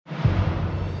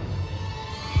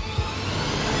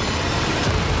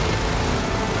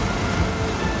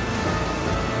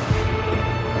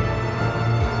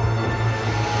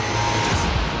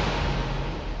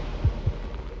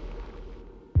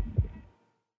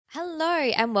Hello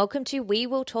and welcome to We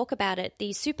Will Talk About It,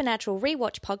 the Supernatural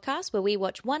Rewatch podcast where we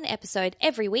watch one episode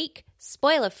every week,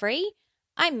 spoiler free.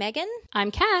 I'm Megan.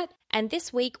 I'm Kat. And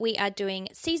this week we are doing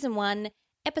Season 1,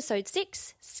 Episode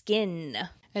 6, Skin.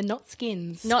 And not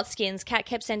Skins. Not Skins. Kat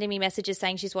kept sending me messages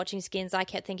saying she's watching Skins. I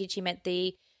kept thinking she meant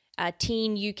the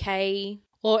teen UK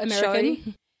or American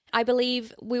show. I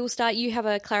believe we will start. You have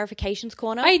a clarifications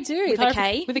corner. I do. With a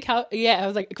K? With a K. Yeah, I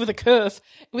was like, with a curve.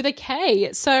 With a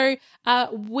K. So,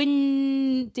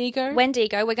 Wendigo.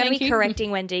 Wendigo. We're going to be correcting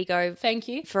Wendigo. Thank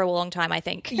you. For a long time, I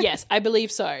think. Yes, I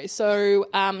believe so. So,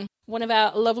 one of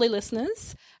our lovely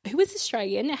listeners, who is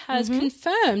Australian, has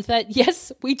confirmed that,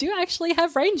 yes, we do actually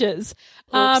have rangers.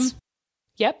 Oops.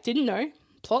 Yep, didn't know.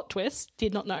 Plot twist,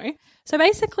 did not know. So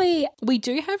basically, we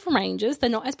do have rangers. They're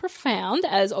not as profound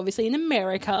as obviously in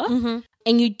America.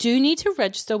 And you do need to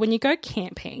register when you go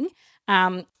camping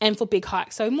and for big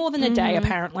hikes. So more than a day,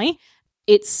 apparently.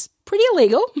 It's pretty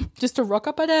illegal just to rock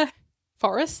up at a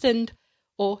forest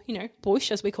or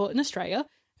bush, as we call it in Australia,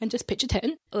 and just pitch a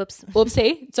tent. Oops.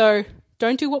 Oopsie. So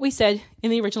don't do what we said in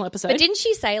the original episode. But didn't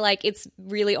she say, it's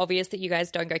really obvious that you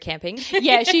guys don't go camping?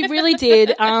 Yeah, she really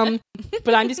did.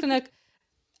 But I'm just going to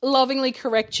lovingly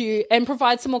correct you and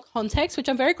provide some more context, which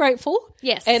I'm very grateful.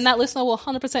 Yes. And that listener will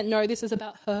 100% know this is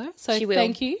about her. So she will.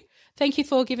 Thank you. Thank you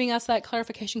for giving us that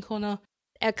clarification corner.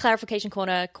 A clarification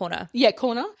corner. Yeah,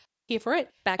 corner. Here for it.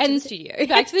 Back to the studio.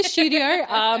 Back to the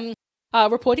studio.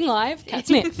 Reporting live, Kat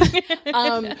Smith.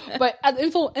 But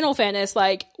in all fairness,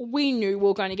 we knew we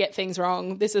were going to get things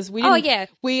wrong.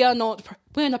 We're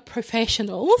not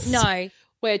professionals. No.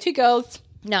 We're two girls.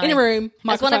 No. In a room,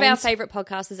 as one of our favourite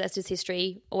podcasters, Esther's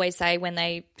History, always say when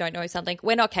they don't know something,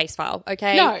 we're not case file,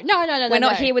 okay? No. We're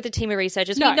not here with a team of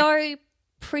researchers. No. We know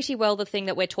pretty well the thing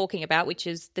that we're talking about, which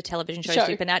is the television show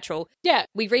Supernatural. Yeah.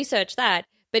 We researched that.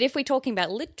 But if we're talking about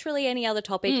literally any other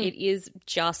topic, it is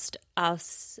just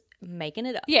us making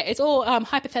it up. Yeah, it's all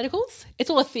hypotheticals. It's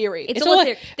all a theory. It's all a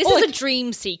theory. This is a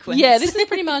dream sequence. Yeah, this is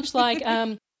pretty much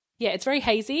it's very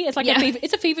hazy. It's like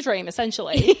it's a fever dream,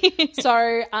 essentially.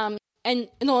 So, and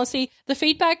in all honesty, the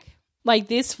feedback,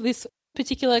 this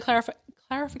particular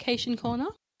clarification corner,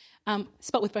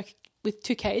 spelled with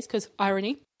two Ks because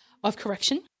irony of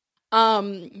correction.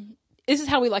 This is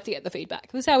how we like to get the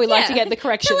feedback. This is how we like to get the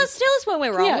corrections. Tell us when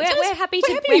we're wrong. Yeah, we're happy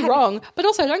to be wrong, but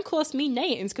also don't call us mean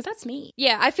names because that's me.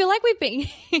 Yeah, I feel like we've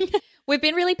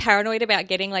been really paranoid about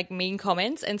getting mean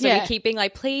comments, and so we keep being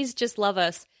please just love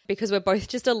us. Because we're both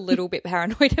just a little bit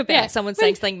paranoid about someone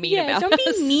saying something mean about us.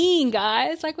 Don't be mean,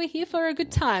 guys. We're here for a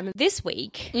good time. This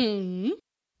week,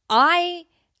 I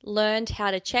learned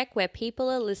how to check where people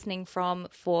are listening from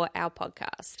for our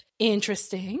podcast.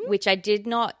 Interesting. Which I did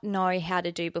not know how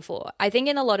to do before. I think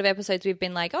in a lot of episodes we've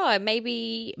been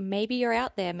maybe you're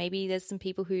out there. Maybe there's some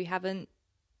people who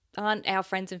aren't our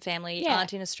friends and family,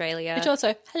 aren't in Australia. Which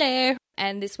also, hello.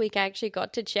 And this week I actually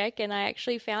got to check and I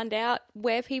actually found out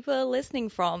where people are listening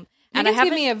from. And it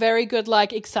given me a very good,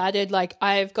 excited,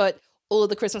 I've got all of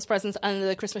the Christmas presents under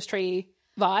the Christmas tree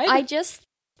vibe. I just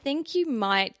think you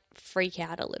might freak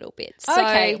out a little bit. So,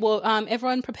 okay, well,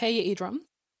 everyone prepare your eardrum.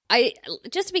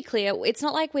 Just to be clear, it's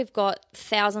not like we've got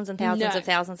thousands and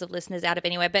thousands of listeners out of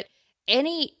anywhere, but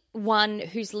anyone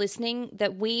who's listening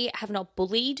that we have not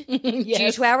bullied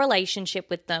due to our relationship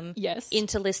with them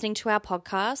into listening to our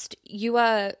podcast, you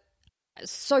are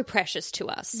so precious to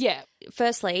us. Yeah.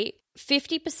 Firstly,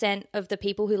 50% of the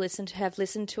people who have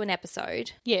listened to an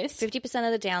episode,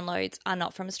 50% of the downloads are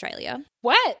not from Australia.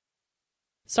 What?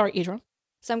 Sorry, eardrum.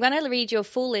 So I'm going to read you a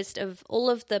full list of all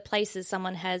of the places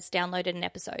someone has downloaded an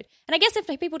episode. And I guess if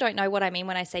people don't know what I mean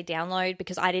when I say download,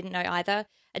 because I didn't know either,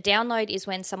 a download is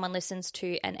when someone listens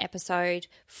to an episode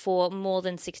for more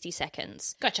than 60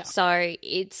 seconds. Gotcha. So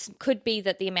it could be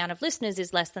that the amount of listeners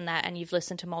is less than that and you've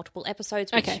listened to multiple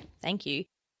episodes, which, thank you.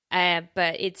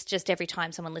 But it's just every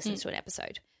time someone listens to an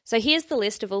episode. So here's the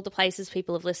list of all the places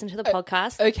people have listened to the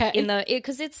podcast. Okay.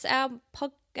 Because it's our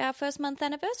first month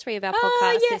anniversary of our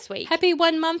podcast this week. Happy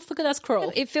 1 month. Look at us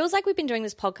crawl. It feels like we've been doing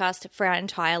this podcast for our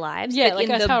entire lives. Yeah, but in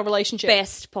that's the our relationship.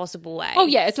 best possible way. Oh,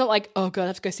 yeah. It's not oh, God, I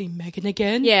have to go see Megan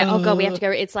again. Yeah. Oh, God, we have to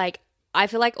go. It's I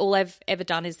feel like all I've ever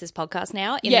done is this podcast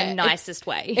now in the nicest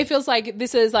way. It feels like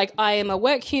this is I am a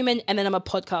work human and then I'm a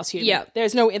podcast human. Yeah.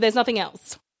 There's nothing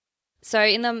else. So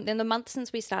in the month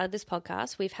since we started this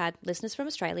podcast, we've had listeners from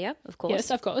Australia, of course.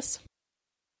 Yes, of course.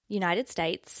 United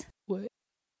States. What?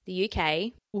 The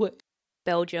UK. What?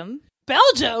 Belgium.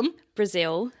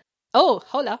 Brazil. Oh,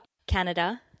 hola.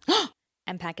 Canada.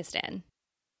 And Pakistan.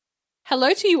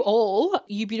 Hello to you all,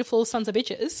 you beautiful sons of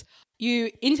bitches. We're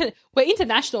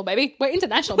international, baby. We're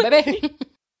international, baby.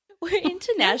 We're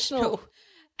international.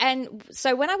 And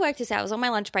so when I worked this out, I was on my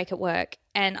lunch break at work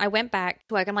and I went back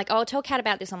to work. I'm like, oh, I'll tell Kat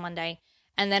about this on Monday.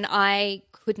 And then I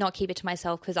could not keep it to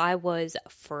myself because I was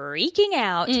freaking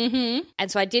out. Mm-hmm.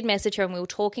 And so I did message her and we were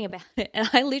talking about it. And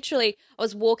I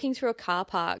was walking through a car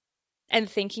park and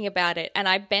thinking about it. And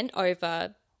I bent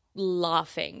over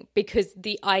laughing because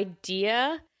the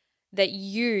idea that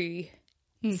you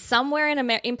somewhere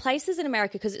in places in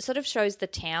America, because it sort of shows the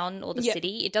town or the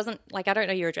city. It doesn't, like, I don't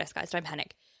know your address, guys, don't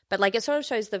panic. But like it sort of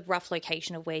shows the rough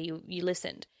location of where you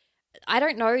listened. I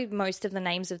don't know most of the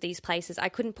names of these places. I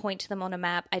couldn't point to them on a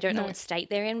map. I don't know what state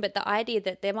they're in. But the idea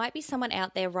that there might be someone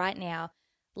out there right now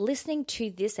listening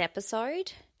to this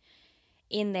episode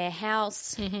in their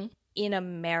house in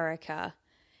America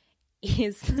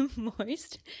is the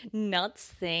most nuts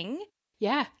thing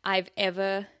I've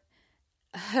ever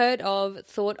heard of,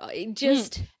 thought,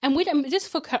 just... And we don't, just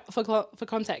for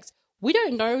context, we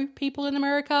don't know people in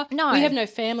America. No. We have no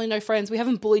family, no friends. We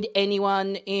haven't bullied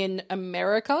anyone in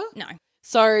America. No.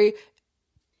 So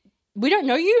we don't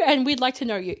know you and we'd like to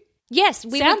know you. Yes.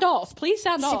 Sound off. Please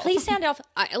sound off. Please sound off.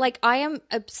 I am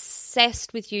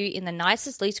obsessed with you in the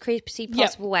nicest, least creepy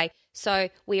possible way. So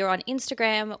we are on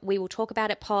Instagram. We will talk about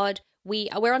it pod.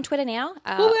 We're on Twitter now.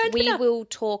 We will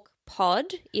talk pod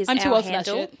is I'm our too old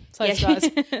handle. for that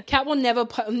shit. So guys, Kat will never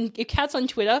if Kat's on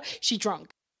Twitter, she's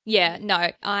drunk. Yeah,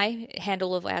 no, I handle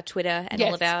all of our Twitter and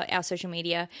all of our social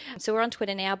media. So we're on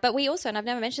Twitter now. But we also, and I've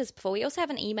never mentioned this before, we also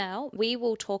have an email. We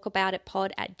will talk about it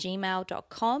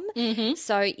pod@gmail.com. Mm-hmm.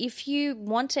 So if you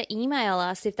want to email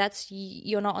us, if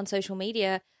you're not on social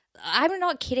media, I'm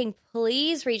not kidding.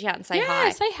 Please reach out and say hi.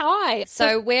 Yeah, say hi.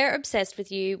 So we're obsessed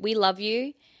with you. We love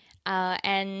you.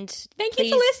 And thank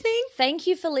you for listening. Thank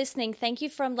you for listening. Thank you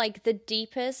from like the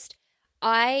deepest.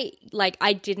 I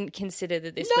didn't consider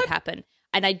that this would happen.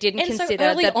 And I didn't consider so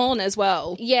early that on as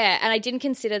well. Yeah, and I didn't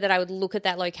consider that I would look at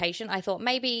that location. I thought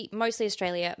maybe mostly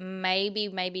Australia, maybe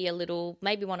a little,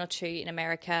 maybe one or two in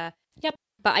America. Yep.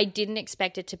 But I didn't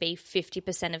expect it to be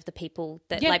 50% of the people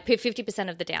that like 50%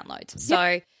 of the downloads.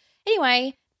 So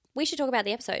anyway, we should talk about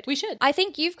the episode. We should. I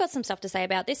think you've got some stuff to say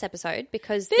about this episode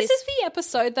because this is the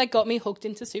episode that got me hooked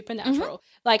into Supernatural.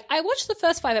 Mm-hmm. Like I watched the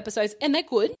first 5 episodes and they're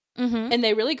good and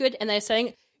they're really good and they're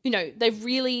saying, you know, they've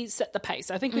really set the pace.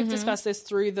 I think we've discussed this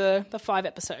through the 5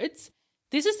 episodes.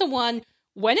 This is the one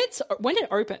when it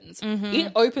opens,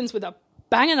 it opens with a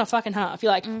bang and a fucking half.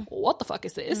 You're like, what the fuck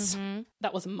is this?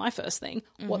 That was my first thing.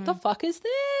 What the fuck is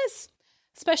this?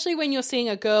 Especially when you're seeing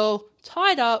a girl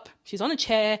tied up, she's on a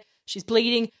chair, she's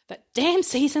bleeding. That damn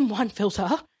season 1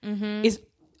 filter is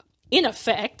in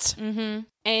effect.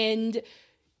 And,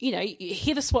 you know, you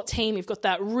hear the SWAT team. You've got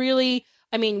that really...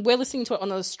 I mean, we're listening to it on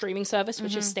a streaming service,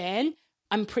 which is Stan.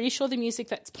 I'm pretty sure the music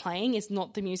that's playing is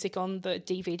not the music on the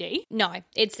DVD. No,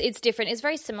 it's different. It's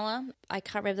very similar. I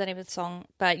can't remember the name of the song,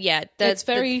 but yeah, the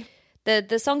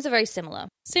songs are very similar.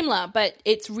 Similar, but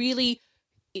it's really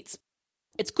it's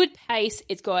good pace.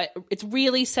 It's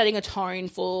really setting a tone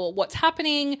for what's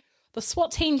happening. The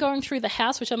SWAT team going through the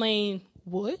house, which I mean,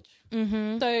 what? So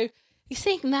you're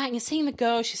seeing that, and you're seeing the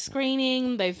girl. She's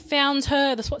screaming. They've found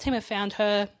her. The SWAT team have found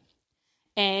her.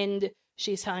 And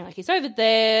she's telling like he's over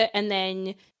there, and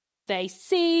then they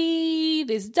see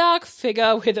this dark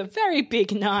figure with a very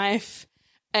big knife,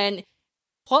 and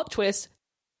plot twist,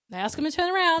 they ask him to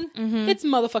turn around. It's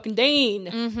motherfucking Dean.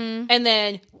 And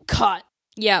then cut.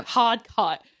 Yeah. Hard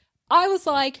cut. I was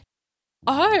like,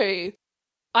 oh,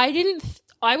 when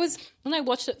I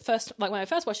watched it first, like when I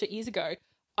first watched it years ago,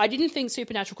 I didn't think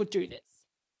Supernatural could do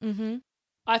this.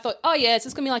 I thought, oh yeah, it's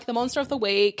just going to be like the monster of the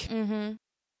week.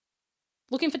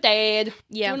 Looking for dad,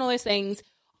 doing all those things.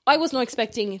 I was not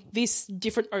expecting this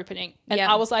different opening. And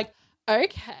I was like,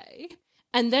 okay.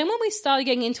 And then when we started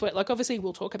getting into it, like obviously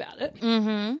we'll talk about it.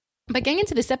 But getting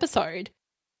into this episode,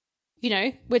 you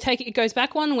know, it goes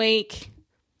back 1 week.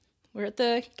 We're at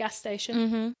the gas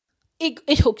station.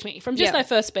 It hooked me. From just that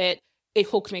first bit, it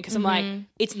hooked me because I'm like,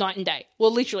 it's night and day.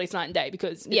 Well, literally it's night and day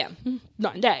because night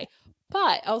and day.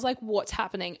 But I was like, what's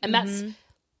happening? And that's...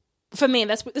 For me,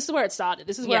 this is where it started.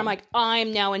 This is where I'm like,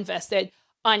 I'm now invested.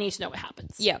 I need to know what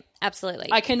happens. Yeah, absolutely.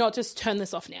 I cannot just turn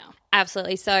this off now.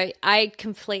 Absolutely. So I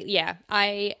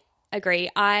agree.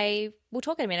 I will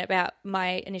talk in a minute about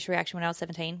my initial reaction when I was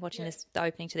 17 watching the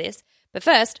opening to this. But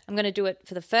first, I'm going to do it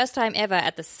for the first time ever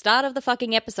at the start of the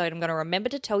fucking episode. I'm going to remember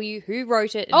to tell you who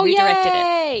wrote it and who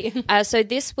directed it. So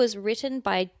this was written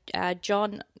by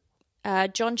John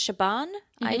Shaban,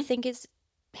 I think is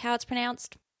how it's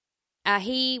pronounced.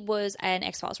 He was an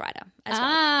X-Files writer as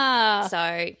well.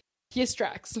 So this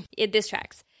tracks. This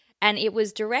tracks. And it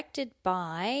was directed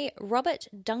by Robert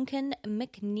Duncan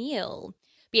McNeil.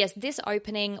 But yes, this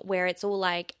opening where it's all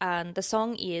like, the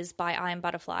song is by I Am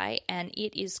Butterfly, and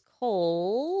it is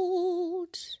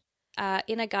called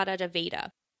Inagata Davida.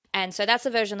 And so that's the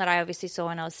version that I obviously saw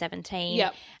when I was 17.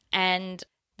 Yep. And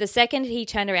the second he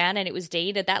turned around and it was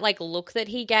Dean, and that like look that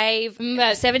he gave,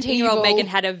 that 17-year-old evil- Megan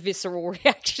had a visceral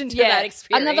reaction to that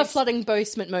experience. Another flooding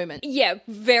boastment moment. Yeah,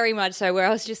 very much so, where I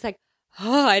was just like,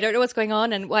 oh, I don't know what's going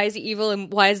on, and why is he evil,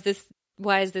 and why is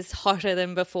this hotter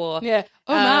than before? Yeah.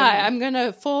 Oh my, I'm going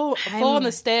to fall on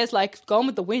the stairs like Gone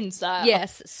with the Wind style.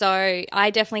 Yes, so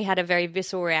I definitely had a very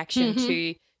visceral reaction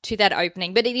to that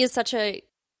opening, but it is such a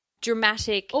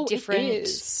dramatic, different,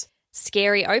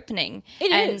 scary opening.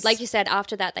 It and is. Like you said,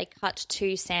 after that they cut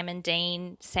to Sam and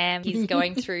Dean. Sam, he's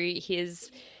going through his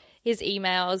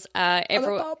emails.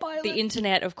 The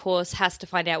internet, of course, has to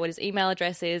find out what his email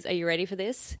address is. Are you ready for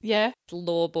this? Yeah.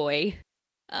 Law Boy.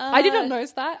 I did not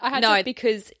notice that. I had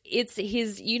because it's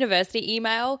his university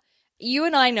email. You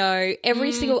and I know,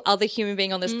 every single other human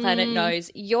being on this planet knows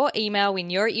your email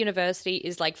when you're at university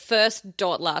is like first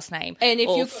dot last name. And if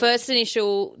you first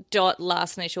initial dot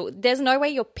last initial. There's no way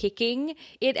you're picking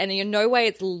it, and there's no way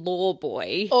it's Law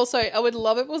Boy. Also, I would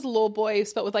love it was Law Boy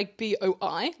spelled with like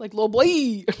BOI, like Law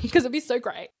Boy, because it'd be so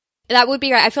great. That would be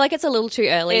great. I feel like it's a little too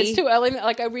early. It's too early.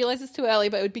 Like, I realize it's too early,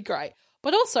 but it would be great.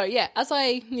 But also, yeah, as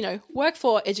I, work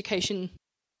for education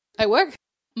at work,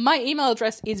 my email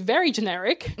address is very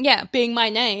generic. Yeah. Being my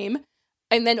name.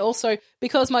 And then also,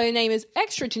 because my name is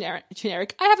extra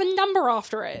generic, I have a number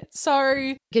after it.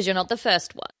 So... Because you're not the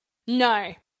first one.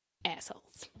 No.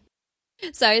 Assholes.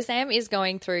 So Sam is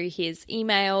going through his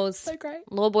emails. So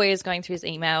great. Law Boy is going through his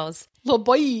emails. Law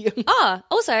Boy.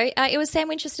 Also, it was Sam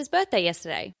Winchester's birthday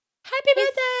yesterday. Happy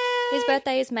birthday! His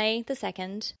birthday is May the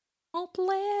 2nd. Oh,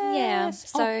 bless. Yeah,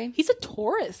 so... he's a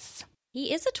Taurus.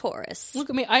 He is a Taurus. Look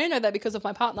at me. I don't know that because of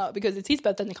my partner, because it's his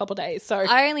birthday in a couple of days. So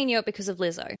I only knew it because of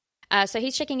Lizzo. So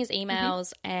he's checking his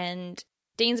emails, and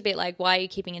Dean's a bit like, why are you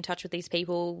keeping in touch with these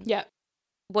people? Yeah.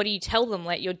 What do you tell them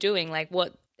that you're doing? Like,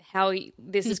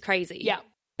 this is crazy. Yeah.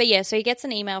 But yeah, so he gets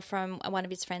an email from one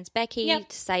of his friends, Becky, Yep.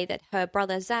 to say that her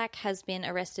brother, Zach, has been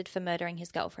arrested for murdering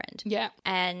his girlfriend. Yeah.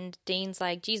 And Dean's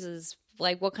like, Jesus,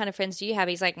 like, what kind of friends do you have?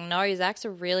 He's like, no, Zach's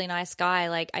a really nice guy.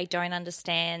 Like, I don't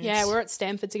understand. Yeah, we're at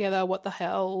Stanford together. What the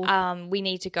hell? We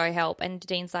need to go help. And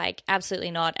Dean's like,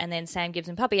 absolutely not. And then Sam gives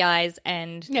him puppy eyes,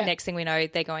 and next thing we know,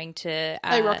 they're going to...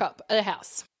 they rock up at a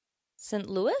house. St.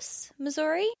 Louis,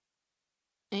 Missouri?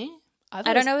 I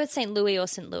don't know if it's St. Louis or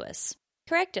St. Louis.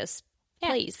 Correct us,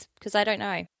 please, because I don't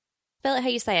know. Spell it how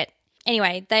you say it.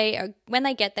 Anyway, when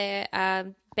they get there,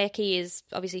 Becky is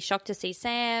obviously shocked to see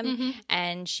Sam,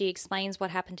 and she explains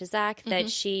what happened to Zach, that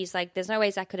she's like, there's no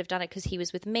way Zach could have done it because he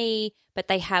was with me, but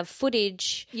they have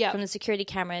footage from the security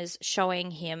cameras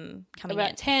showing him coming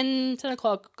about in. 10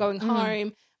 o'clock going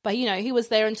home, but, he was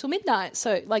there until midnight,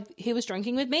 so, like, he was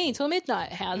drinking with me until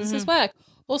midnight. How does this work?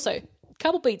 Also,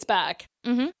 couple beats back,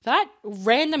 that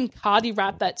random cardi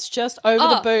wrap that's just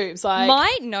over the boobs. Like,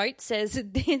 my note says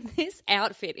this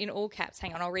outfit in all caps.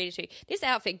 Hang on, I'll read it to you. This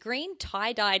outfit: green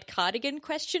tie-dyed cardigan ?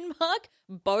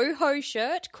 Boho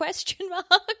shirt ?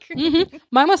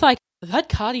 Mine was like, that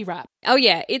cardi wrap. Oh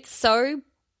yeah, it's so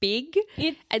big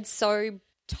and so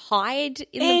tied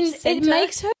in the center. It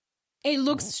makes her. It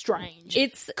looks strange.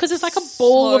 It's because it's like a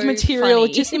ball of material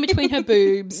funny. Just in between her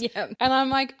boobs. Yeah. And I'm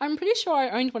like, I'm pretty sure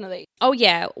I owned one of these. Oh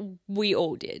yeah, we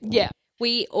all did. Yeah.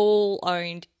 We all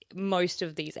owned most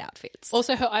of these outfits.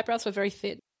 Also, her eyebrows were very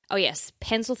thin. Oh yes,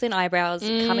 pencil thin eyebrows,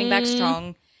 coming back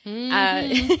strong.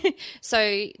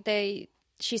 So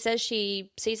she says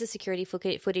she sees the security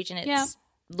footage and it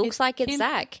looks like it's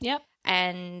Zach. Yep.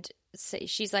 And so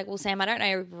she's like, well, Sam, I don't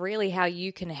know really how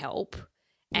you can help.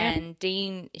 And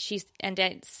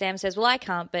Sam says, well, I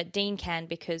can't, but Dean can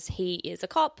because he is a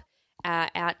cop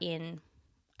out in,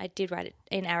 I did write it,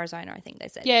 in Arizona, I think they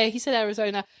said. Yeah, he said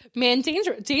Arizona. Man,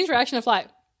 Dean's reaction of like,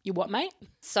 you what, mate?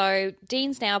 So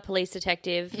Dean's now a police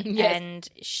detective and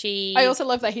I also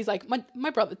love that he's like, my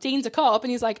brother, Dean's a cop,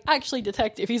 and he's like, actually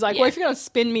detective. He's like, well, if you're going to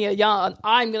spin me a yarn,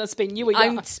 I'm going to spin you a yarn.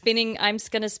 I'm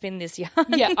going to spin this yarn.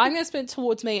 Yeah, I'm going to spin it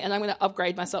towards me, and I'm going to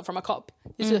upgrade myself from a cop.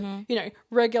 It's a,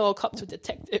 regular cop to a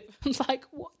detective. It's like,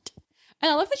 what?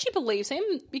 And I love that she believes him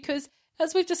because,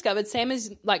 as we've discovered, Sam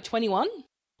is like 21?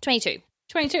 22.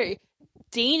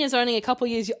 Dean is only a couple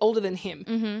of years older than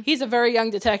him. He's a very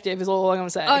young detective is all I'm going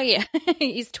to say. Oh, yeah.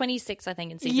 He's 26, I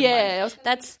think, in season 1.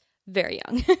 That's very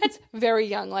young. That's very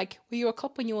young. Like, were you a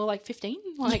cop when you were like 15?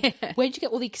 Like, where'd you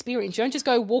get all the experience? You don't just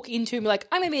go walk into and be like,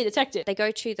 I'm going to be a detective. They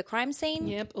go to the crime scene.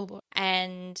 Yep. Oh, boy.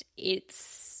 And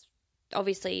it's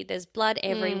obviously there's blood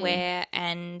everywhere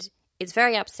and it's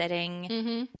very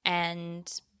upsetting.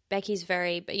 And Becky's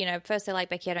very, you know, first they're like,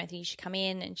 Becky, I don't think you should come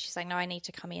in. And she's like, no, I need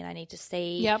to come in. I need to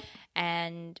see. Yep.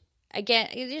 And again,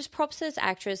 it just props to this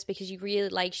actress because you really,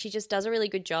 like, she just does a really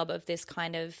good job of this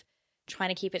kind of trying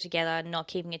to keep it together, not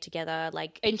keeping it together,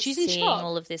 like, and she's seeing in shock.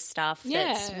 all of this stuff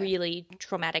that's really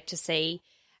traumatic to see.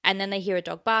 And then they hear a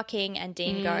dog barking and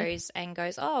Dean goes,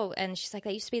 oh, and she's like,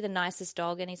 that used to be the nicest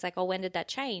dog. And he's like, oh, when did that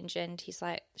change? And she's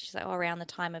like, oh, around the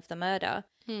time of the murder.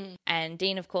 And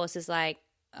Dean, of course, is like,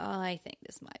 oh, I think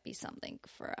this might be something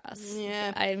for us.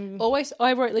 Yeah.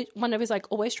 I wrote one of his, like,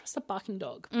 always trust a barking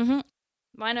dog. Mm-hmm.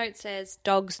 My note says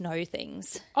dogs know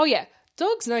things. Oh, yeah.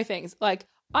 Dogs know things. Like,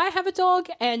 I have a dog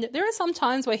and there are some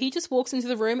times where he just walks into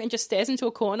the room and just stares into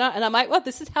a corner and I'm like, well,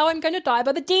 this is how I'm going to die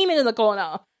by the demon in the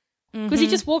corner. Because he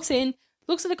just walks in,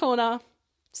 looks at the corner,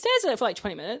 stares at it for like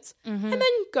 20 minutes, and then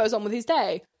goes on with his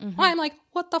day. I'm like,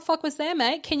 what the fuck was there,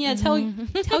 mate? Can you tell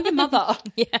your mother?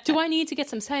 Yeah. Do I need to get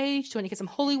some sage? Do I need to get some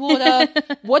holy water?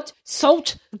 What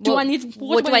salt do I need?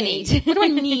 What do I need? What do I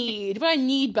need? What do I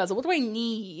need, Basil? What do I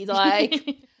need?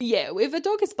 Like, yeah, if a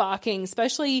dog is barking,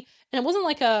 especially, and it wasn't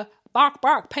like a bark,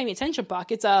 bark, pay me attention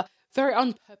bark. It's a very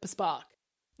on purpose bark.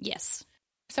 Yes.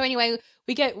 So anyway,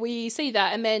 we see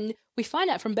that, and then we find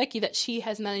out from Becky that she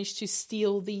has managed to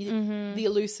steal the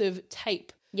elusive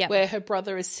tape where her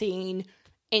brother is seen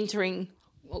entering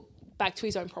back to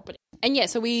his own property. And yeah,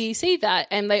 so we see that,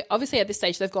 and they obviously at this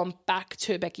stage they've gone back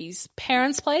to Becky's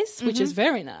parents' place, which is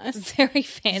very nice, very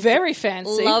fancy, very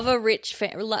fancy. Love a rich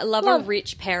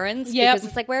parents. Yep. Because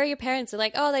it's like, where are your parents? They're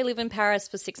like, oh, they live in Paris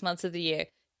for 6 months of the year.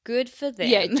 Good for them.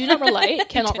 Yeah, do not relate.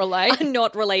 Cannot relate.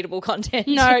 Not relatable content.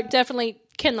 No, definitely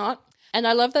cannot. And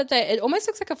I love that it almost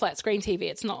looks like a flat screen TV.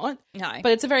 It's not. No.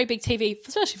 But it's a very big TV,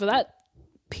 especially for that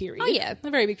period. Oh, yeah. A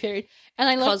very big period. And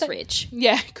I love that. Because rich.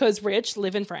 Yeah, because rich,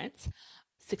 live in France.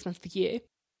 6 months of the year.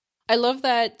 I love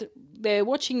that they're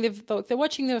watching the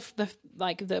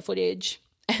footage.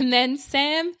 And then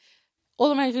Sam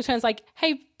automatically turns like,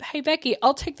 hey, Becky,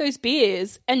 I'll take those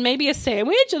beers and maybe a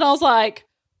sandwich. And I was like,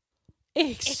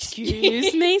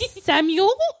 Excuse me,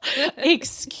 Samuel?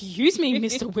 Excuse me,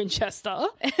 Mr. Winchester?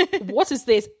 What is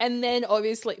this? And then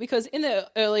obviously, because in the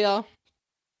earlier,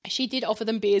 she did offer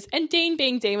them beers, and Dean,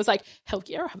 being Dean, was like, hell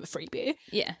yeah, I'll have a free beer.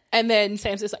 Yeah. And then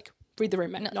Sam's just like, read the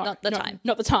room, man. Not the time.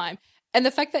 Not the time. And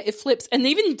the fact that it flips, and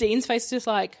even Dean's face is just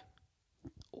like,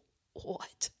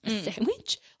 what? A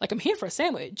sandwich? Like, I'm here for a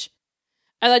sandwich.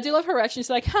 And I do love her reaction. She's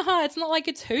like, haha, it's not like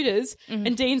it's Hooters.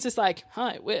 And Dean's just like,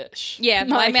 I wish. Yeah,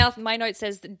 like, my note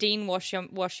says, Dean, wash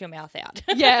your mouth out.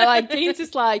 Yeah, like Dean's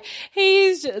just like,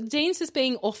 Dean's just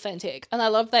being authentic. And I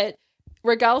love that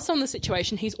regardless of the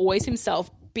situation, he's always himself,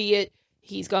 be it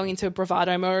he's going into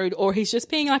bravado mode or he's just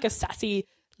being like a sassy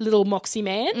little moxie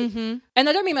man. Mm-hmm. And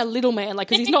I don't mean a little man, like,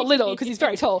 because he's not little, because he's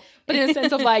very tall, but in a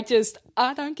sense of like just,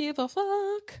 I don't give a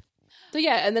fuck. So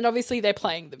yeah, and then obviously they're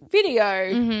playing the video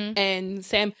and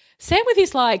Sam with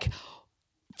his like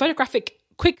photographic,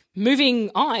 quick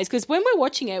moving eyes, because when we're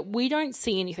watching it, we don't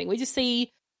see anything. We just see...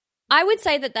 I would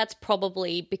say that that's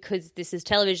probably because this is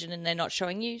television and they're not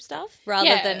showing you stuff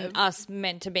rather than us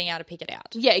meant to being able to pick it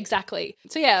out. Yeah, exactly.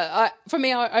 So yeah, for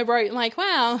me, I wrote like,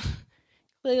 wow,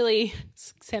 clearly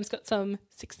Sam's got some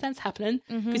sixth sense happening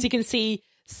because he can see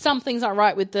something's not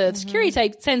right with the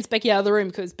security. Sends Becky out of the room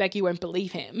because Becky won't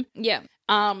believe him. Yeah.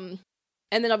 And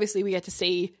then obviously we get to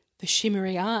see the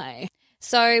shimmery eye.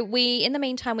 So in the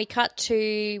meantime, we cut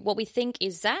to what we think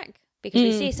is Zach, because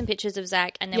we see some pictures of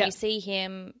Zach, and then we see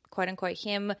him, quote unquote,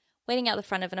 him waiting out the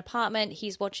front of an apartment.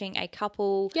 He's watching a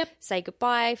couple say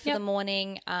goodbye for the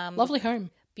morning. Lovely home.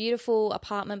 Beautiful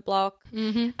apartment block.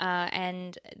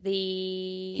 And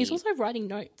he's also writing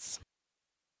notes.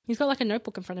 He's got like a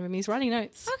notebook in front of him. He's writing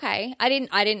notes. Okay. I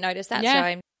didn't notice that.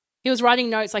 Yeah. So he was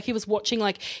writing notes, like he was watching,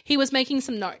 like he was making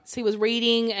some notes. He was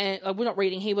reading, and well, not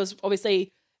reading. He was obviously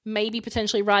maybe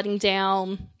potentially writing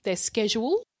down their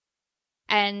schedule.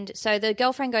 And so the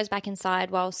girlfriend goes back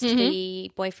inside whilst the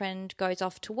boyfriend goes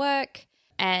off to work,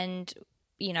 and,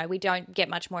 you know, we don't get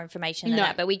much more information than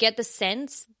that, but we get the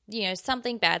sense, you know,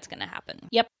 something bad's going to happen.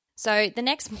 Yep. So the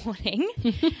next morning,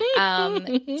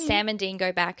 Sam and Dean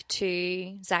go back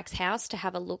to Zach's house to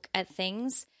have a look at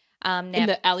things. Now, in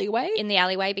the alleyway? In the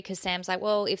alleyway, because Sam's like,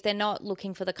 well, if they're not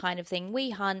looking for the kind of thing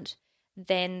we hunt,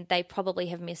 then they probably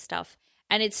have missed stuff.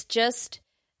 And it's just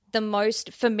the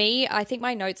most, for me, I think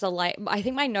my notes are like, I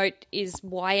think my note is,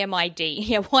 why am I Dean?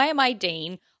 Yeah, why am I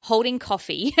Dean holding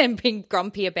coffee and being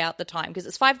grumpy about the time? Because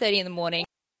it's 5:30 in the morning.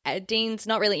 Dean's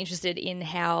not really interested in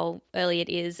how early it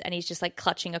is, and he's just like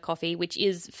clutching a coffee, which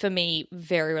is, for me,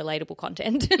 very relatable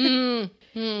content.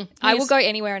 I will go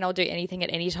anywhere and I'll do anything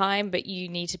at any time, but you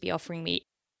need to be offering me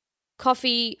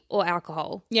coffee or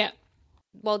alcohol. Yeah.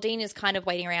 while Dean is kind of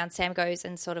waiting around, Sam goes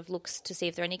and sort of looks to see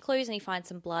if there are any clues, and he finds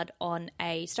some blood on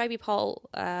a Stobie pole.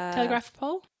 Telegraph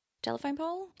pole? Telephone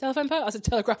pole? Telephone pole? I said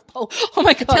telegraph pole. Oh,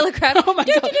 my God. Telegraph. Oh, my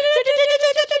God.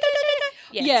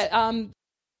 Yes. Yeah,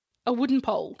 a wooden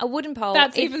pole. A wooden pole.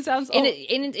 That even sounds...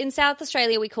 In South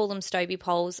Australia, we call them Stobie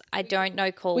poles. I don't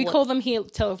know We call them here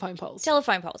telephone poles.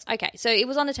 Telephone poles. Okay, so it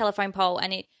was on a telephone pole,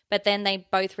 but then they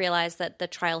both realised that the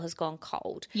trail has gone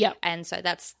cold. Yep. And so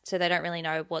they don't really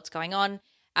know what's going on.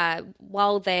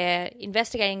 While they're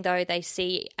investigating, though, they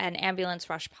see an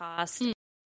ambulance rush past.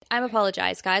 I'm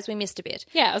apologise, guys. We missed a bit.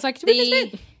 Yeah, I was like, did we miss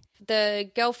a bit?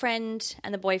 The girlfriend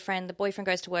and the boyfriend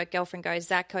goes to work, girlfriend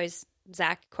goes,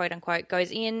 Zach, quote unquote,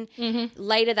 goes in.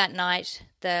 Later that night,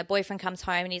 the boyfriend comes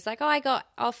home and he's like, oh, I got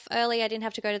off early. I didn't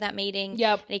have to go to that meeting.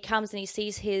 Yep. And he comes and he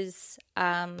sees his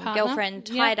girlfriend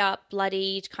tied up,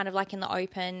 bloodied, kind of like in the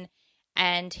open.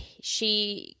 And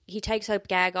he takes her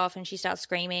gag off and she starts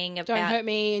screaming about, don't hurt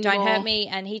me anymore. Don't hurt me.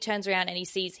 And he turns around and he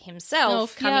sees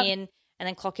himself come in and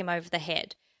then clock him over the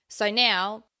head. So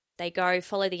now they go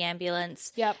follow the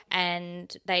ambulance. Yep.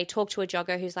 And they talk to a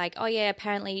jogger who's like, oh, yeah,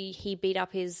 apparently he beat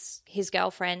up his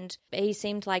girlfriend. He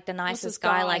seemed like the nicest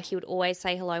guy. Like he would always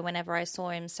say hello whenever I saw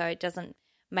him. So it doesn't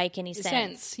make any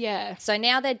sense. Yeah. So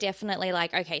now they're definitely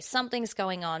like, okay, something's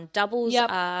going on. Doubles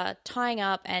are tying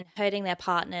up and hurting their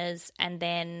partners and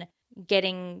then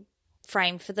getting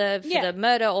framed for the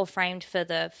murder or framed for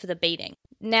the beating.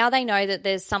 Now they know that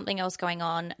there's something else going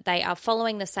on. They are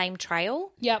following the same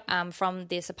trail from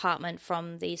this apartment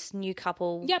from this new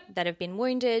couple that have been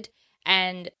wounded,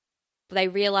 and they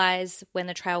realize when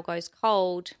the trail goes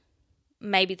cold,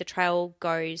 maybe the trail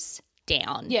goes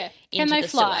down. Yeah. Can they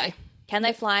fly? Sewer. Can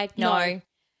they fly? No.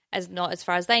 Not as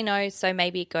far as they know, so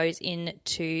maybe it goes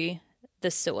into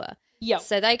the sewer. Yep.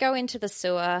 So they go into the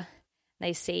sewer,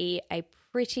 they see a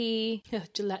pretty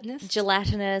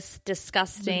gelatinous,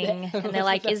 disgusting, and they're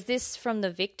like, is this from the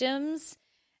victims?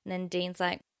 And then Dean's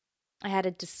like, I had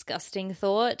a disgusting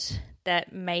thought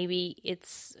that maybe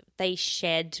they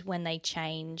shed when they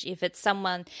change. If it's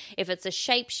a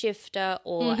shapeshifter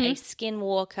or a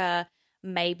skinwalker,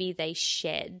 maybe they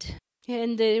shed.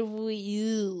 And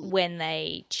when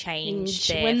they change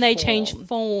change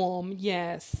form,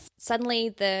 yes. Suddenly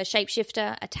the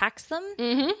shapeshifter attacks them,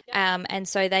 and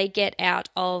so they get out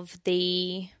of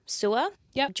the sewer.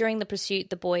 Yep. During the pursuit,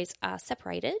 the boys are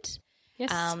separated.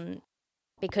 Yes.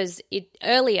 Because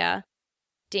earlier,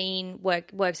 Dean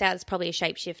works out it's probably a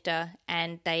shapeshifter,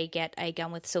 and they get a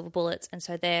gun with silver bullets, and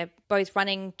so they're both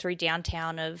running through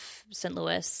downtown of St.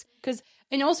 Louis.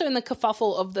 And also in the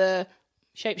kerfuffle of the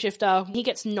shapeshifter, he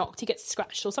gets knocked, he gets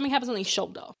scratched, or something happens on his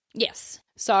shoulder. Yes.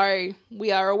 So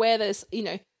we are aware that,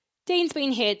 Dean's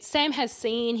been hit. Sam has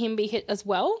seen him be hit as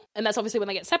well. And that's obviously when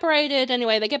they get separated.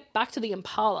 Anyway, they get back to the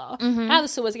Impala. Out of the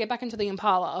sewers, they get back into the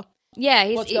Impala. Yeah,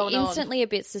 he's instantly a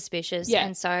bit suspicious. Yeah.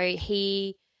 And so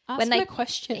he... Ask him a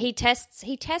question. He tests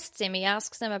him. He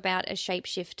asks them about a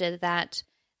shapeshifter that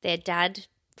their dad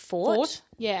fought?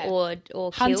 Yeah. Or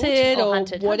hunted, killed, or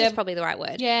hunted. Whatever. Hunted probably the right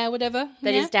word. Yeah, whatever.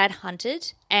 That his dad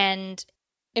hunted, and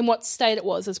in what state it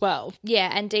was as well. Yeah,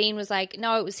 and Dean was like,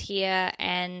 no, it was here,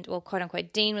 and quote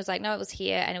unquote, Dean was like, no, it was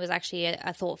here, and it was actually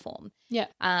a thought form. Yeah.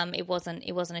 It wasn't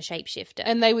a shapeshifter.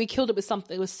 And we killed it with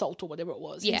something, it was salt or whatever it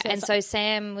was. Yeah, and so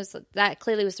Sam that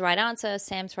clearly was the right answer.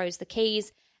 Sam throws the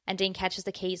keys, and Dean catches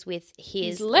the keys with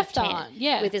his left hand.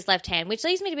 Yeah. With his left hand, which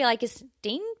leads me to be like, is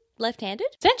Dean left-handed?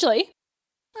 Essentially.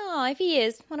 Oh, if he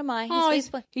is, what am I?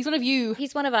 He's one of you.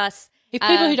 He's one of us. If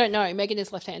people who don't know, Megan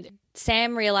is left-handed.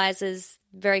 Sam realizes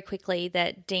very quickly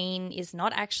that Dean is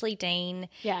not actually Dean.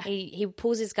 Yeah. He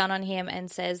pulls his gun on him and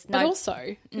says, no. But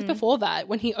also, just before that,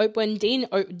 when Dean,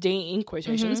 in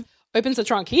quotations, opens the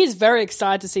trunk, he is very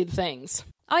excited to see the things.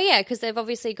 Oh, yeah, because they've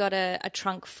obviously got a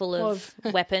trunk full of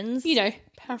weapons.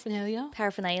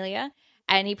 Paraphernalia.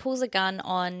 And he pulls a gun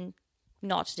on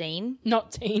not Dean.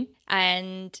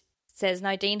 And says,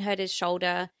 no, Dean hurt his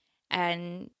shoulder,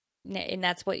 and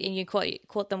that's what, and you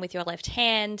caught them with your left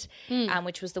hand,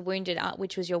 which was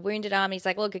your wounded arm. He's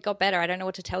like, look, it got better. I don't know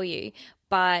what to tell you.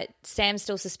 But Sam's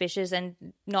still suspicious, and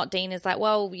not Dean is like,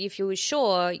 well, if you were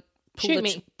sure,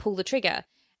 pull the trigger.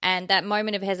 And that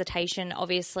moment of hesitation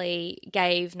obviously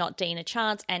gave not Dean a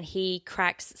chance, and he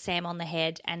cracks Sam on the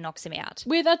head and knocks him out.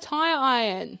 With a tire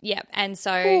iron. Yep. And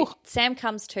so Sam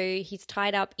comes to, he's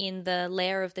tied up in the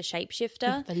lair of the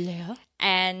shapeshifter. The lair?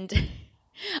 And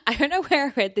I don't know where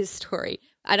I read this story.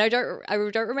 And I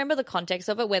don't remember the context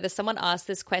of it, whether someone asked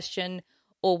this question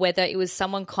or whether it was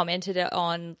someone commented it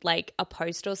on like a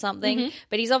post or something.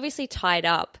 But he's obviously tied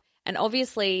up. And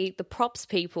obviously the props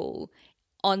people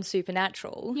on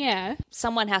Supernatural,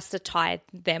 someone has to tie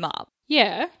them up.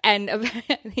 Yeah. And I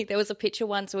think there was a picture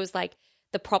once, it was like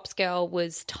the props girl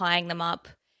was tying them up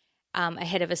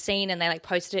ahead of a scene, and they like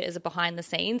posted it as a behind the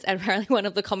scenes, and apparently one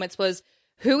of the comments was,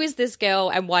 who is this girl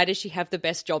and why does she have the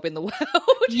best job in the world?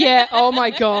 Yeah, oh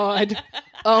my God.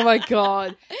 Oh my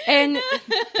God. And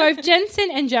both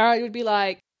Jensen and Jared would be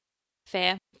like,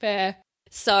 Fair.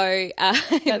 So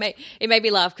it made me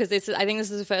laugh because I think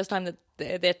this is the first time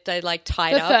that they like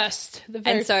tied up.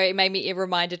 And so it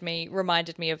reminded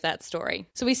me of that story.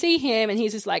 So we see him and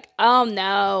he's just like, oh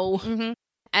no. Mm-hmm.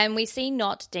 And we see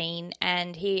not Dean,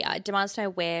 and he demands to know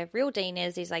where real Dean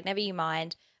is. He's like, never you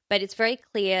mind. But it's very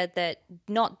clear that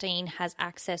not Dean has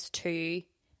access to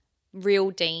real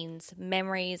Dean's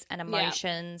memories and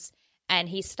emotions. Yeah. And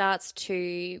he starts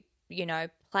to,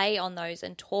 play on those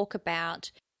and talk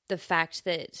about the fact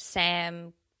that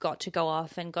Sam got to go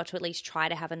off and got to at least try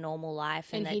to have a normal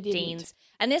life, and that Dean's...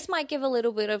 And this might give a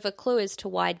little bit of a clue as to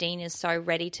why Dean is so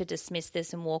ready to dismiss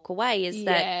this and walk away, is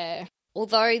that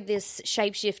although this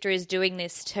shapeshifter is doing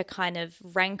this to kind of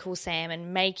rankle Sam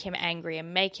and make him angry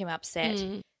and make him upset...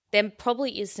 there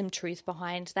probably is some truth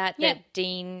behind that, that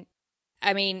Dean,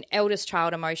 eldest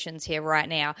child emotions here right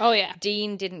now. Oh, yeah.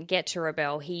 Dean didn't get to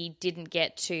rebel. He didn't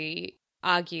get to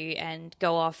argue and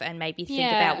go off and maybe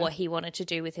think about what he wanted to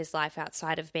do with his life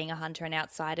outside of being a hunter and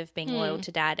outside of being loyal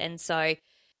to Dad. And so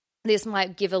this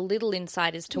might give a little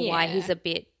insight as to why he's a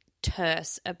bit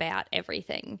terse about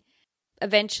everything.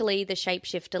 Eventually, the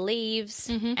shapeshifter leaves,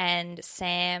 and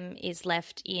Sam is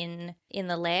left in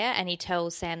the lair, and he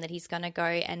tells Sam that he's going to go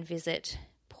and visit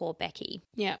poor Becky.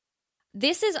 Yeah.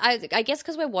 This is, I guess,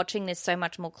 because we're watching this so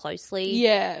much more closely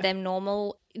than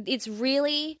normal. It's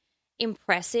really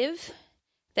impressive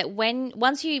that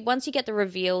once you get the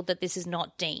reveal that this is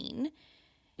not Dean,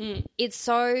 it's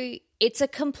a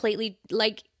completely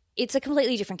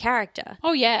different character.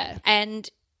 Oh yeah, and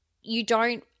you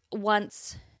don't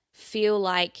once feel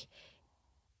like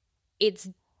it's...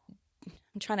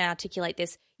 I'm trying to articulate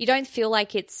this. You don't feel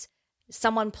like it's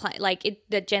someone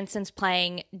that Jensen's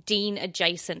playing Dean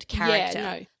adjacent character.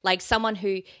 Yeah, no. Like someone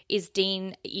who is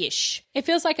Dean-ish. It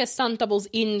feels like a stunt double's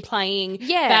in playing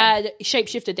bad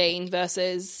shapeshifter Dean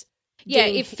versus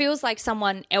Dean. It feels like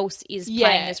someone else is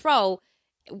playing this role,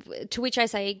 to which I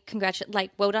say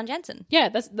well done, Jensen. Yeah,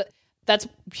 that's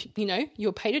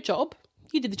you're paid a job.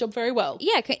 You did the job very well.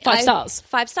 Yeah. 5 stars.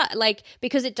 5 star.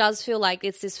 Because it does feel like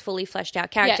it's this fully fleshed out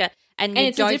character. Yeah. And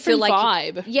it's don't a different feel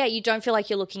vibe. You don't feel like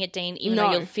you're looking at Dean, even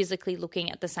though you're physically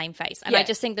looking at the same face. And I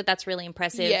just think that that's really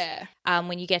impressive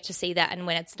when you get to see that and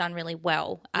when it's done really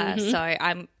well. So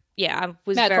I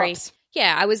was Mad very... props.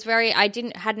 Yeah,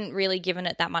 I hadn't really given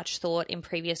it that much thought in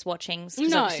previous watchings,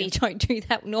 because obviously you don't do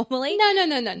that normally.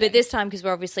 No. But this time, because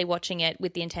we're obviously watching it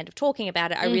with the intent of talking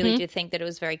about it, I really did think that it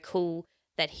was very cool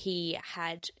that he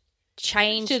had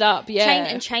changed it up,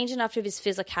 changed enough of his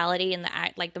physicality and the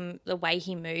act, like the way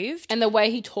he moved and the way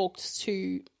he talked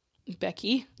to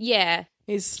Becky. Yeah,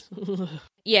 is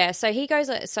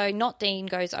So not Dean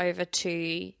goes over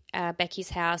to Becky's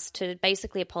house to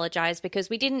basically apologize, because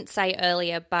we didn't say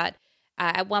earlier, but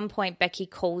at one point Becky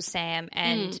calls Sam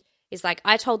and is like,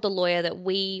 I told the lawyer that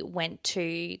we went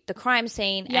to the crime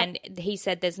scene and he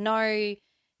said there's no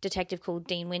detective called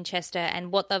Dean Winchester,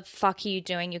 and what the fuck are you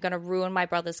doing? You're going to ruin my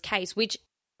brother's case, which,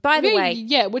 by the way,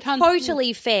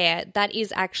 totally fair. That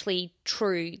is actually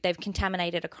true. They've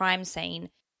contaminated a crime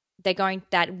scene.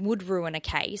 That would ruin a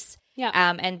case. Yeah.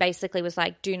 And basically was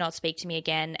like, do not speak to me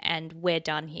again and we're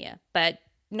done here. But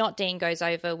not Dean goes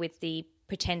over with the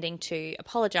pretending to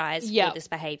apologize for this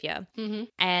behavior.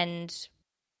 And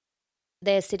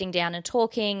they're sitting down and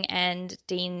talking, and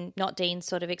Dean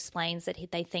sort of explains that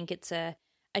they think it's a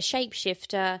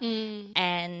shapeshifter,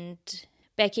 and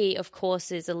Becky, of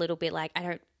course, is a little bit like, I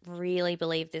don't really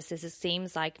believe this. This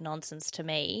seems like nonsense to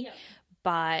me,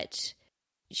 but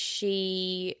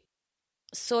she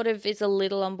sort of is a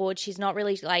little on board. She's not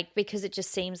really because it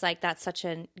just seems like that's such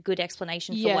a good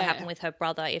explanation for what happened with her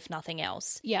brother, if nothing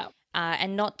else. Yeah.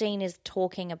 And Not Dean is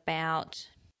talking about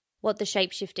what the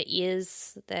shapeshifter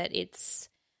is, that it's,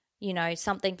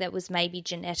 something that was maybe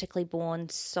genetically born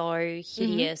so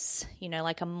hideous,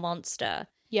 like a monster,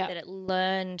 that it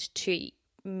learned to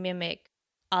mimic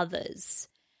others.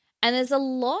 And there's a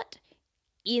lot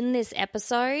in this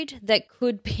episode that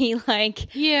could be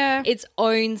its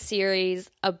own series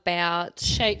about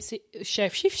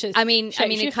shapeshifters. I mean,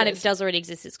 it kind of does already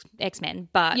exist as X-Men,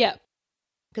 but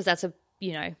because that's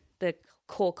the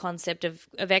core concept of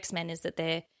X-Men is that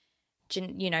they're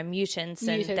mutants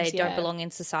and they don't belong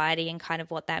in society, and kind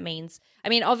of what that means. I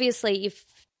mean, obviously, if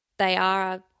they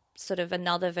are sort of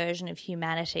another version of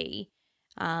humanity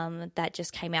that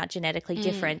just came out genetically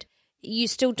different, you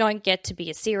still don't get to be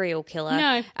a serial killer.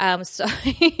 No. So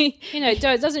you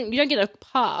don't get a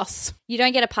pass. You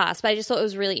don't get a pass, but I just thought it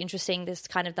was really interesting, this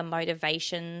kind of the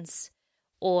motivations,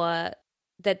 or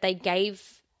that they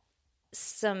gave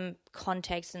some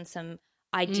context and some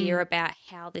idea about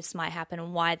how this might happen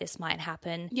and why this might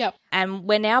happen. Yep. And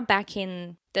we're now back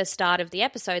in the start of the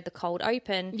episode, the cold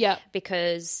open. Yep.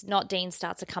 Because Not Dean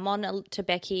starts to come on to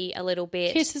Becky a little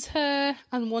bit. Kisses her,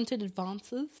 unwanted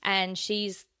advances. And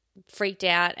she's freaked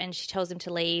out and she tells him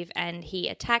to leave and he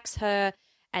attacks her.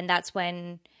 And that's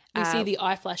when... We see the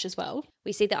eye flash as well.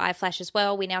 We see the eye flash as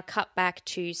well. We now cut back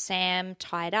to Sam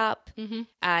tied up.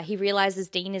 He realizes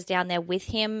Dean is down there with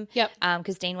him. Yep.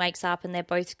 Because Dean wakes up and they're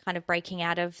both kind of breaking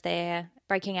out of their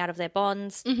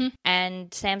bonds.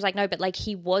 And Sam's like, no, but like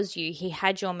he was you. He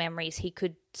had your memories. He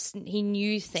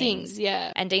knew things.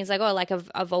 Yeah. And Dean's like, oh, like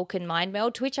a Vulcan mind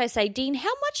meld. To which I say, Dean,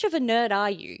 how much of a nerd are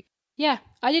you? Yeah,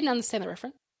 I didn't understand the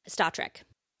reference. Star Trek.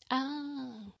 Oh.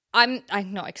 I'm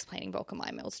not explaining Vulcan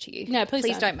mind melds to you. No,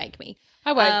 please don't make me.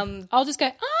 I won't. I'll just go,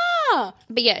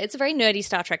 But yeah, it's a very nerdy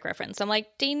Star Trek reference. I'm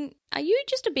like, Dean, are you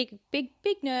just a big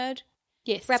nerd?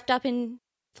 Yes. Wrapped up in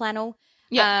flannel?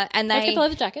 Yeah. And they... Below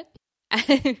the jacket.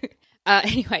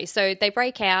 Anyway, so they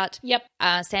break out. Yep.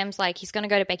 Sam's like, he's going to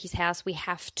go to Becky's house. We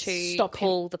have to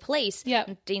call the police. Yep.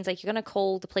 And Dean's like, you're going to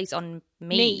call the police on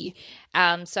me.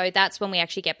 So that's when we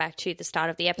actually get back to the start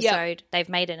of the episode. Yep. They've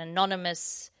made an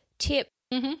anonymous tip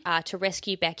to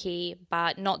rescue Becky,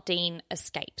 but Not Dean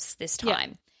escapes this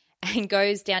time and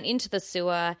goes down into the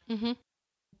sewer.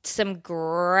 Some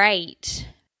great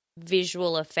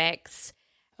visual effects.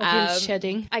 Of him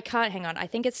shedding. I can't hang on. I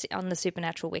think it's on the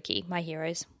Supernatural wiki. My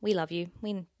heroes, we love you.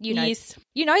 You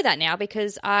know that now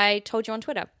because I told you on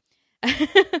Twitter.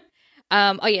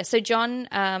 So John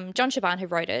Shaban, who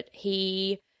wrote it,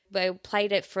 he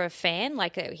played it for a fan.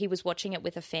 Like he was watching it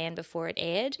with a fan before it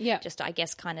aired. Yeah, just I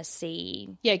guess kind of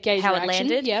see gauge how reaction. It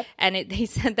landed. Yep. And he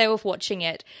said they were watching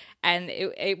it, and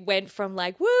it went from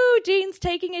like, woo, Dean's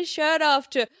taking his shirt off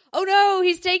to, oh no,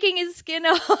 he's taking his skin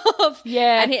off.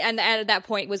 Yeah. And at that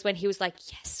point was when he was like,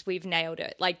 yes, we've nailed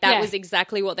it. Like that was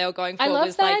exactly what they were going for. I love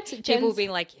was that. Like people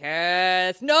being like,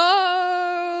 yes,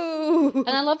 no.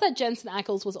 And I love that Jensen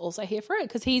Ackles was also here for it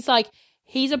because he's a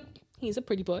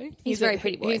pretty boy. He's a very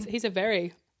pretty boy. He's a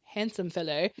very handsome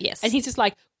fellow. Yes. And he's just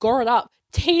like, gore it up.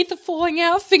 Teeth are falling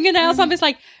out, fingernails. I'm just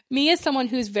like, me as someone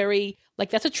who's very, like,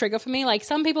 that's a trigger for me. Like,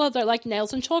 some people don't like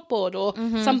nails and chalkboard or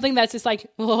something that's just like,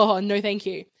 oh, no, thank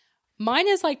you. Mine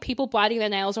is like people biting their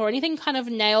nails or anything kind of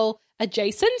nail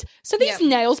adjacent. So these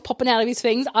nails popping out of his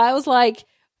things, I was like,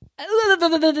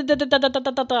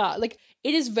 like,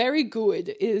 it is very good.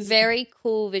 It is very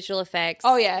cool visual effects.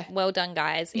 Oh, yeah. Well done,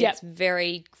 guys. Yep. It's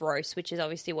very gross, which is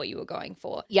obviously what you were going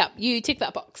for. Yep. You tick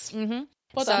that box. Mm-hmm.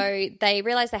 Well so they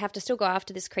realize they have to still go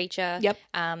after this creature. Yep.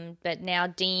 But now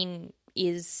Dean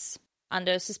is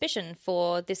under suspicion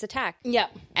for this attack.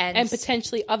 Yep. And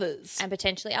potentially others.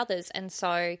 And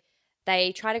so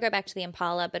they try to go back to the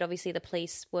Impala, but obviously the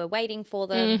police were waiting for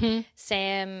them.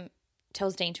 Sam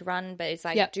tells Dean to run, but it's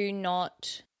like, do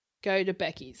not go to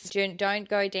Becky's. Don't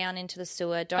go down into the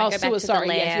sewer. Don't go back to the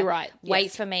lair. Yes, you're right.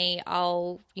 Wait for me.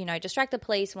 I'll, distract the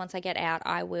police. Once I get out,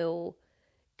 I will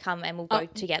come and we'll go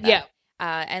together. Yeah.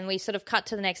 And we sort of cut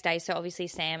to the next day. So obviously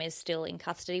Sam is still in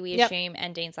custody, we assume.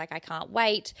 And Dean's like, I can't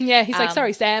wait. Yeah, he's like,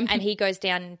 sorry, Sam. And he goes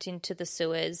down into the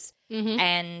sewers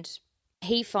and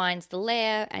he finds the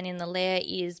lair. And in the lair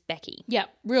is Becky. Yeah,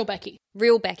 real Becky.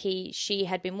 Real Becky. She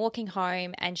had been walking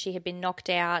home and she had been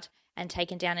knocked out and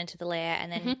taken down into the lair.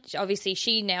 And then obviously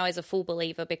she now is a full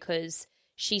believer because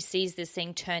she sees this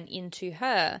thing turn into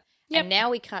her. Yep. And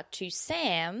now we cut to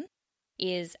Sam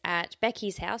is at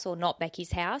Becky's house, or Not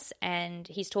Becky's house, and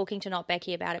he's talking to Not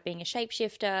Becky about it being a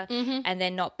shapeshifter, and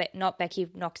then Not Becky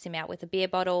knocks him out with a beer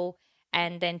bottle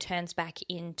and then turns back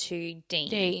into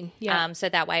Dean. Yeah. So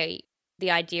that way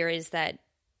the idea is that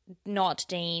Not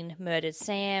Dean murdered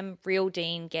Sam, real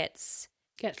Dean gets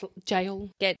jail.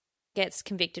 Gets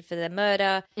convicted for the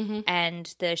murder,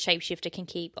 and the shapeshifter can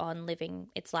keep on living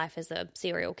its life as a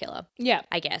serial killer. Yeah.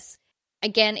 I guess.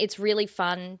 Again, it's really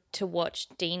fun to watch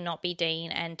Dean not be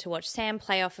Dean and to watch Sam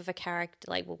play off of a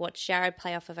character, like we'll watch Jared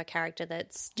play off of a character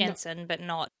that's Jensen, but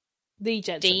not the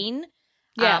Jensen. Dean.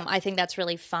 Yeah. I think that's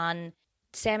really fun.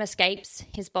 Sam escapes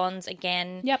his bonds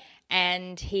again. Yep.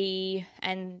 And he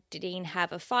and Dean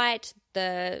have a fight.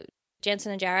 The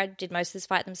Jensen and Jared did most of this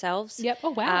fight themselves. Yep.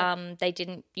 Oh, wow. They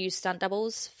didn't use stunt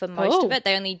doubles for most of it.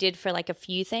 They only did for like a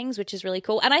few things, which is really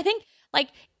cool. And I think like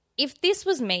if this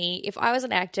was me, if I was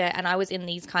an actor and I was in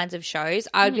these kinds of shows,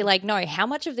 I would be like, no, how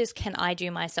much of this can I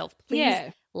do myself?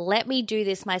 Please let me do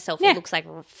this myself. Yeah. It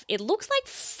looks like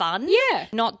fun. Yeah.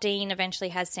 Not Dean eventually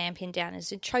has Sam pinned down and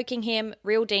is choking him.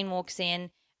 Real Dean walks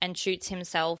in and shoots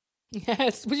himself.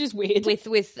 Yes, which is weird. With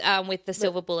the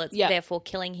silver bullets, yeah. therefore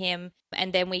killing him.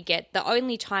 And then we get the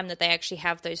only time that they actually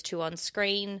have those two on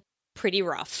screen. Pretty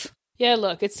rough. Yeah,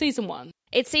 look, it's season 1.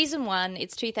 It's season 1.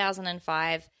 It's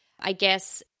 2005. I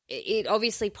guess it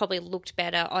obviously probably looked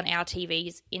better on our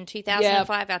TVs in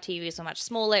 2005. Our TVs were much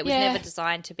smaller. It was never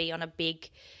designed to be on a big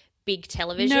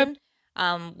television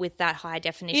with that high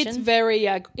definition. It's very,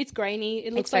 it's grainy.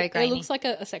 It looks very grainy. It looks like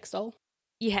a sex doll.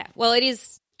 Yeah, well, it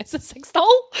is. It's a sex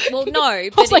doll? Well, no,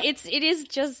 but it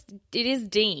is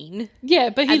Dean. Yeah,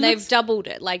 but they've doubled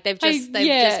it. Like they've just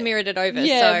mirrored it over.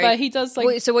 Yeah, so, but he does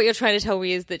So what you're trying to tell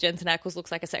me is that Jensen Ackles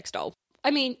looks like a sex doll. I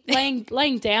mean,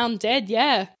 laying down dead,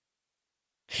 yeah.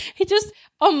 He just,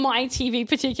 on my TV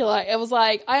particular, it was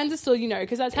like, I understood,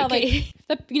 because that's how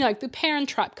the Parent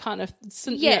Trap kind of...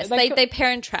 Yes, they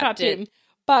Parent Trapped him.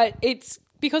 But it's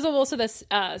because of also this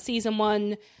season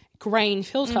 1 grain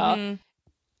filter,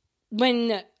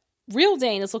 when real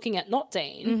Dean is looking at Not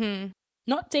Dean,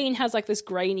 Not Dean has like this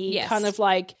grainy kind of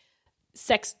like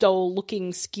sex doll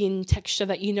looking skin texture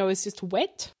that is just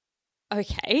wet.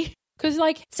 Okay. Because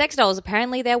like... Sex dolls,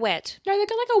 apparently they're wet. No, they've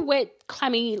got like a wet,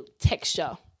 clammy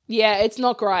texture. Yeah, it's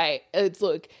not great.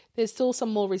 Look, there's still some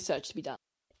more research to be done.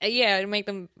 Yeah, to make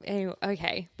them... Anyway,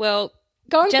 okay. Well,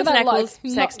 Jensen Ackles,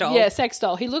 sex doll. Yeah, sex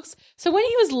doll. He looks... So when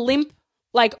he was limp,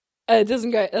 like... it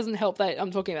doesn't help that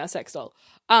I'm talking about sex doll.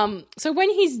 So when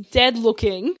he's dead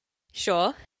looking...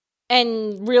 Sure.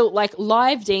 And real, like,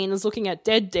 live Dean is looking at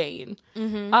dead Dean.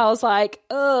 I was like,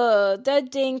 dead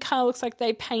Dean kind of looks like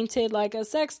they painted, like, a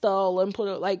sex doll and put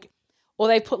it, like... Or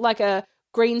they put, like, a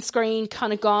green screen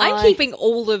kind of guy. I'm keeping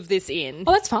all of this in.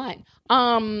 Oh, that's fine.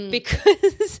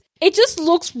 Because... It just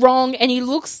looks wrong and he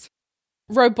looks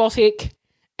robotic.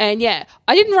 And, yeah,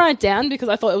 I didn't write it down because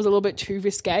I thought it was a little bit too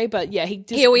risque. But, yeah,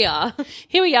 Here we are.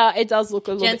 Here we are. It does look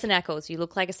a little Jensen Ackles, you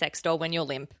look like a sex doll when you're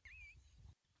limp.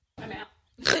 I'm out.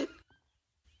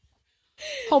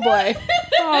 Oh, boy.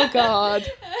 Oh, God.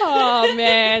 Oh,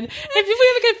 man. If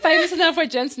we ever get famous enough where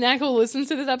Jensen Ackles listens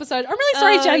to this episode, I'm really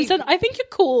sorry, Jensen. I think you're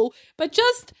cool, but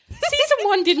just season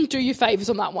 1 didn't do you favors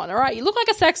on that one, all right? You look like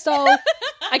a sex doll.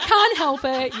 I can't help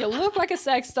it. You look like a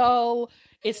sex doll.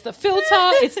 It's the filter.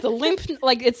 It's the limp.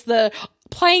 Like, it's the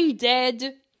playing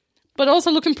dead, but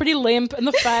also looking pretty limp in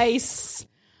the face.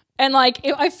 And, like,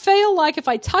 I feel like if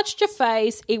I touched your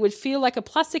face, it would feel like a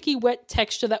plasticky wet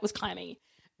texture that was clammy.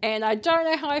 And I don't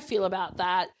know how I feel about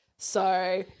that.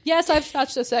 So, yes, I've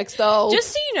touched a sex doll. Just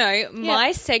so you know, my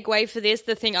segue for this,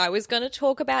 the thing I was going to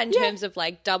talk about in terms of,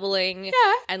 like, doubling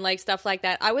and, like, stuff like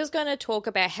that, I was going to talk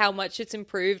about how much it's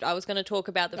improved. I was going to talk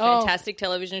about the fantastic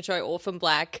television show Orphan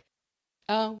Black.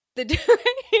 Oh. That's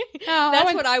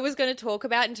what I was going to talk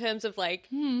about in terms of, like,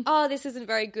 this isn't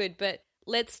very good, but...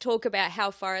 Let's talk about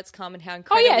how far it's come and how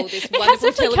incredible this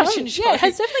wonderful television show it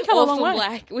has definitely come a long way.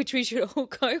 Black, which we should all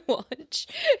go watch.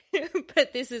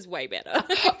 But this is way better.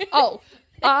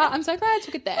 I'm so glad I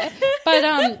took it there. But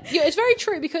it's very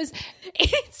true because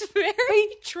it's very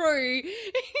true.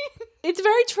 It's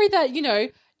very true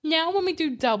that now when we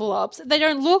do double ups, they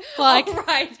don't look like... Oh,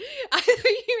 right.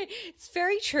 It's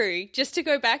very true. Just to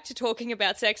go back to talking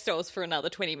about sex dolls for another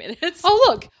 20 minutes. Oh,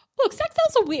 look, sex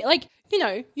dolls are weird. Like, you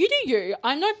do you.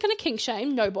 I'm not going to kink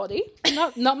shame nobody.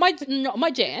 Not my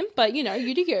jam, but, you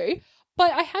do you.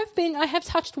 But I have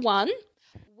touched one.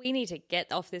 We need to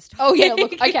get off this topic. Oh, yeah,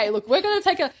 look, we're going to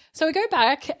take so we go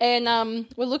back and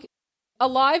a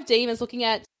live Dean is looking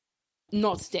at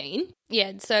Not Dean.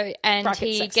 Yeah, so, and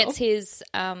he gets his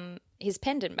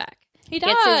pendant back. He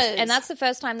does. And that's the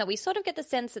first time that we sort of get the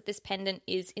sense that this pendant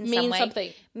is in some way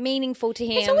something meaningful to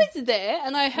him. It's always there,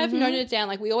 and I have noted it down.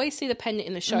 Like, we always see the pendant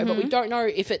in the show, but we don't know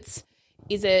if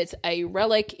is it a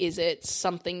relic? Is it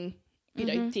something,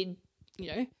 did,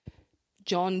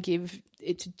 John give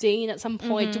it to Dean at some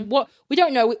point? What we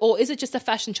don't know, or is it just a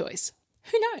fashion choice?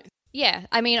 Who knows? Yeah,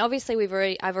 I mean, obviously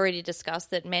I've already discussed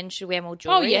that men should wear more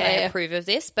jewelry. I approve of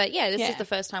this, but this is the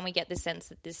first time we get the sense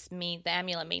that the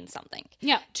amulet means something.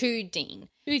 Yeah, to Dean.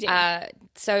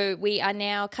 So we are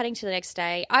now cutting to the next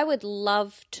day. I would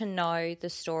love to know the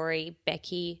story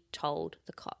Becky told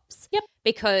the cops. Yep,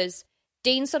 because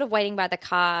Dean's sort of waiting by the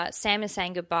car. Sam is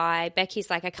saying goodbye. Becky's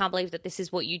like, I can't believe that this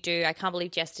is what you do. I can't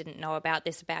believe Jess didn't know about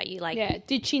this about you. Like, yeah,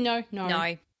 did she know?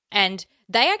 No. And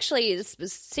they actually, it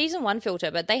was season 1 filter,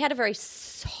 but they had a very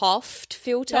soft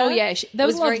filter. Oh, yeah. There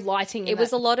was a lot of lighting in it.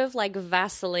 Was a lot of, like,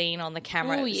 Vaseline on the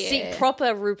camera. Oh, yeah.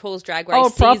 Proper RuPaul's Drag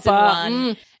Race season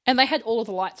 1. And they had all of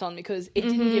the lights on because it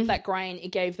didn't give that grain.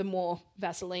 It gave the more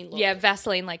Vaseline look. Yeah,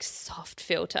 Vaseline, like, soft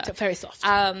filter. Very soft.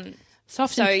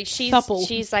 Soft so and she's supple.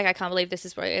 she's like, I can't believe this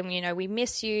is what, and, you know, we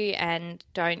miss you and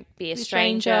don't be a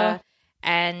stranger.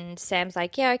 And Sam's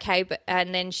like, yeah, okay.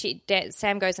 And then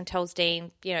Sam goes and tells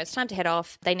Dean, you know, it's time to head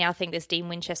off. They now think this Dean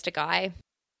Winchester guy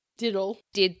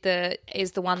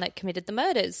is the one that committed the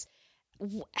murders.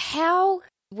 How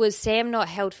was Sam not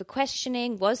held for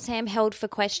questioning? Was Sam held for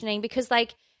questioning? Because,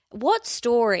 like, what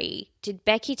story did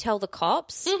Becky tell the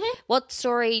cops? What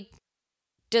story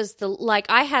does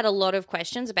I had a lot of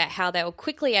questions about how they were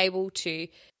quickly able to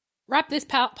wrap this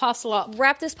parcel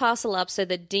up so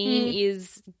that Dean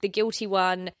is the guilty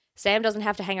one. Sam doesn't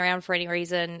have to hang around for any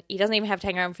reason. He doesn't even have to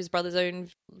hang around for his brother's own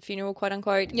funeral, quote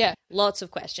unquote. Yeah. Lots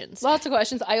of questions.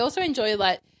 I also enjoy,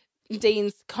 like,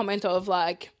 Dean's comment of,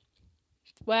 like,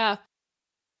 wow,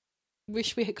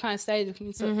 wish we had kind of stayed.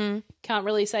 So can't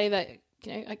really say that,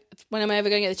 you know, when am I ever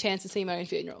going to get a chance to see my own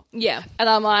funeral? Yeah. And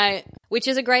I'm like... Which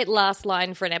is a great last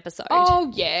line for an episode.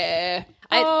 Oh, yeah.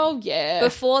 Yeah.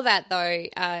 Before that, though,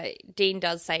 Dean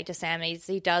does say to Sam,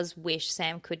 he does wish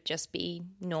Sam could just be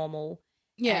normal.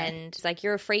 Yeah. And it's like,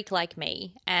 you're a freak like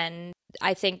me. And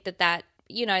I think that,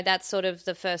 you know, that's sort of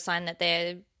the first sign that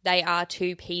they are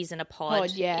two peas in a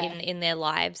pod in their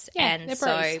lives. Yeah, and so,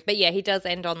 bros. But yeah, he does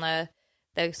end on the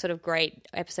sort of great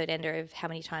episode ender of how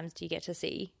many times do you get to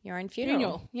see your own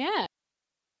funeral. Yeah.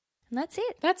 And that's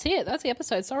it. That's the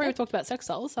episode. Sorry we talked about sex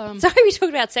dolls. Sorry we talked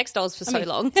about sex dolls for so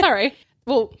long. Sorry.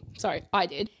 Well, sorry, I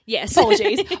did. Yes.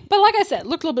 Apologies. But like I said,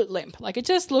 looked a little bit limp. Like, it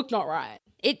just looked not right.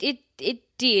 It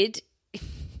did.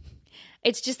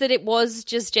 It's just that it was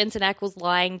just Jensen Ackles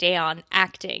lying down,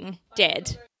 acting,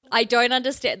 dead. I don't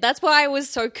understand. That's why I was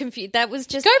so confused. That was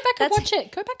just... Go back and watch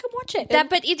it.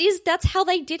 But that's how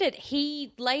they did it.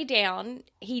 He lay down,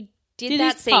 he did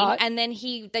that scene, and then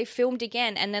they filmed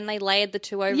again, and then they layered the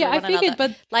two over one another. Yeah, I figured,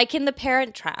 but... Like in The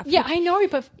Parent Trap. Yeah, I know,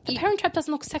 but The Parent Trap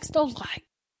doesn't look sex doll-like.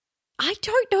 I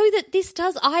don't know that this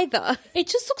does either. It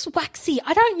just looks waxy.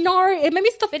 I don't know. Maybe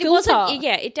it's the filter. It wasn't,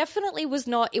 it definitely was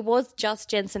not. It was just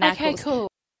Jensen Ackles. Okay, cool.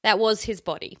 That was his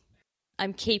body.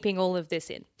 I'm keeping all of this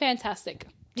in. Fantastic.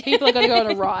 People are going to go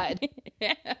on a ride.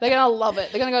 They're going to love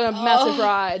it. They're going to go on a massive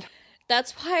ride.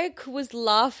 That's why I was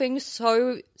laughing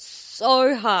so hard.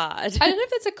 I don't know if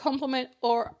that's a compliment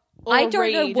or I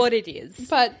don't know what it is.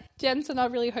 But Jensen, I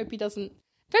really hope he doesn't.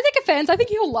 Don't take offense. I think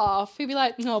he'll laugh. He'll be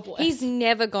like, oh, boy. He's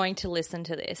never going to listen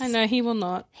to this. I know, he will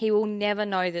not. He will never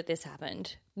know that this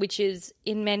happened, which is,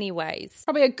 in many ways...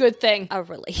 probably a good thing. A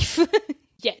relief.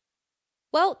 Yeah.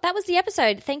 Well, that was the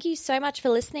episode. Thank you so much for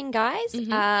listening, guys.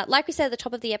 Like we said at the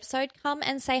top of the episode, come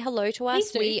and say hello to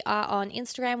us. We are on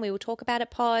Instagram. We will talk about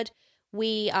it pod.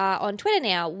 We are on Twitter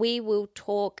now. We will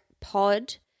talk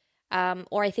pod.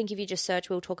 Or I think if you just search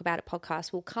We'll Talk About It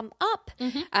podcast will come up.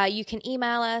 You can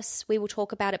email us. We will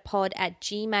talk about it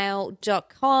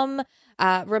pod@gmail.com.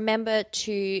 Remember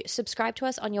to subscribe to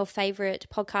us on your favorite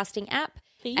podcasting app.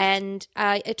 Please. And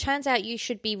it turns out you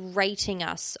should be rating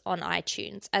us on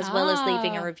iTunes as well as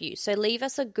leaving a review. So leave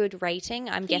us a good rating.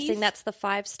 I'm guessing that's the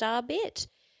 5-star bit.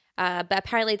 But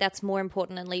apparently that's more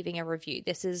important than leaving a review.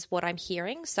 This is what I'm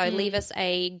hearing. So leave us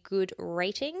a good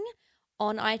rating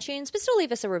on iTunes, but still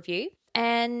leave us a review.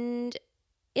 And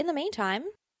in the meantime,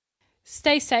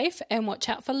 stay safe and watch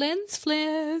out for lens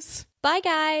flares. Bye,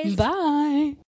 guys. Bye.